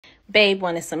Babe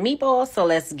wanted some meatballs, so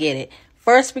let's get it.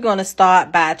 First, we're going to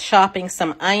start by chopping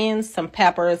some onions, some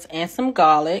peppers, and some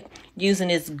garlic using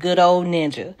this good old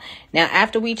Ninja. Now,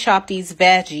 after we chop these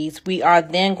veggies, we are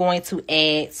then going to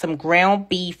add some ground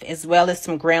beef as well as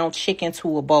some ground chicken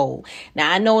to a bowl.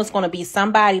 Now, I know it's going to be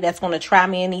somebody that's going to try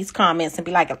me in these comments and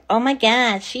be like, oh my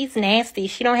God, she's nasty.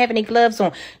 She don't have any gloves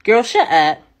on. Girl, shut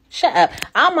up. Shut up.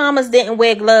 Our mamas didn't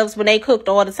wear gloves when they cooked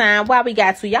all the time. Why we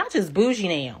got to? Y'all just bougie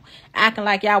now. Acting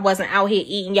like y'all wasn't out here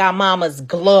eating y'all mama's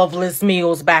gloveless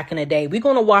meals back in the day. We're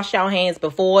going to wash our hands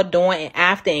before, during, and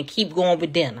after and keep going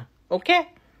with dinner. Okay?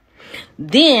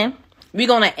 Then we're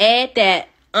going to add that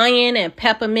onion and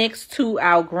pepper mix to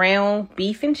our ground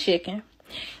beef and chicken.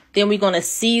 Then we're going to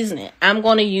season it. I'm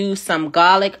going to use some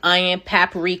garlic, onion,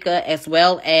 paprika, as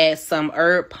well as some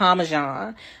herb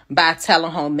parmesan by Teller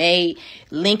Homemade.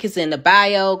 Link is in the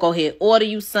bio. Go ahead, order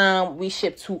you some. We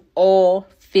ship to all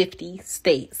 50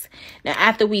 states. Now,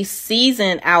 after we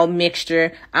season our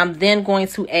mixture, I'm then going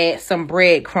to add some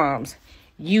breadcrumbs.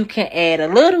 You can add a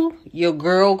little. Your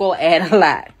girl go add a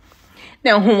lot.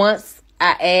 Now, once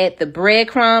I add the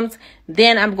breadcrumbs,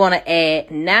 then I'm going to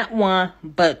add not one,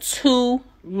 but 2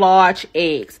 large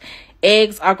eggs.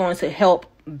 Eggs are going to help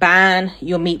bind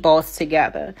your meatballs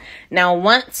together. Now,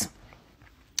 once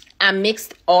I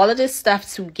mixed all of this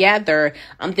stuff together,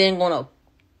 I'm then going to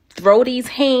throw these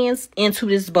hands into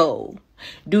this bowl.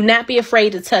 Do not be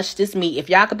afraid to touch this meat. If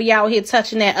y'all could be out here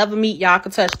touching that other meat, y'all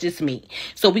could touch this meat.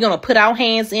 So we're going to put our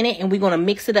hands in it and we're going to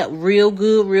mix it up real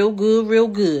good, real good, real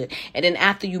good. And then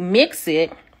after you mix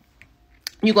it,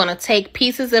 you're going to take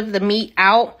pieces of the meat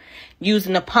out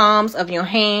using the palms of your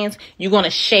hands. You're going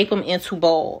to shape them into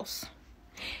balls.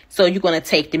 So you're going to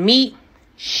take the meat,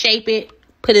 shape it,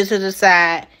 put it to the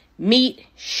side. Meat,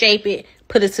 shape it,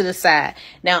 put it to the side.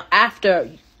 Now,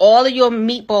 after all of your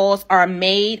meatballs are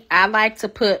made, I like to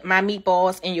put my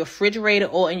meatballs in your refrigerator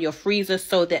or in your freezer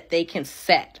so that they can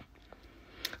set.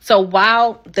 So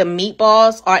while the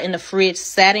meatballs are in the fridge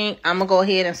setting, I'm going to go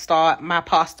ahead and start my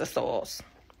pasta sauce.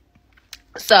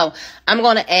 So I'm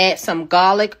going to add some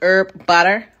garlic herb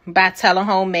butter by Teller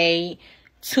Homemade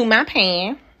to my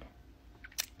pan.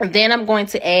 Then I'm going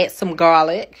to add some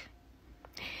garlic.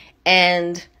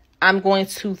 And I'm going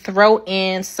to throw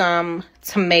in some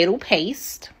tomato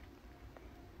paste.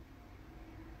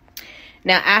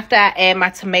 Now, after I add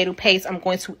my tomato paste, I'm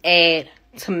going to add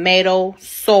tomato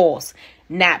sauce.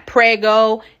 Not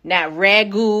Prego, not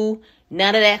Ragu,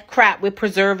 none of that crap with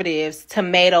preservatives.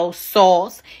 Tomato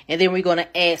sauce. And then we're going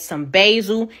to add some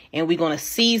basil. And we're going to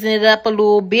season it up a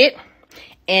little bit.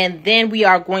 And then we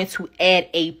are going to add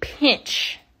a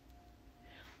pinch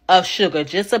of sugar.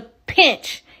 Just a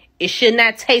pinch. It should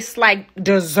not taste like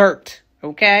dessert.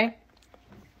 Okay?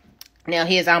 Now,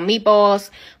 here's our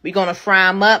meatballs. We're going to fry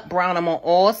them up. Brown them on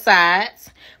all sides.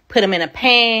 Put them in a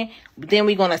pan. Then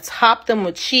we're going to top them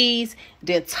with cheese.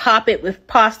 Then top it with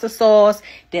pasta sauce.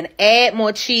 Then add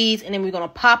more cheese. And then we're going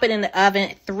to pop it in the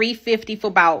oven at 350 for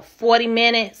about 40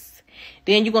 minutes.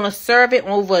 Then you're going to serve it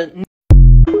over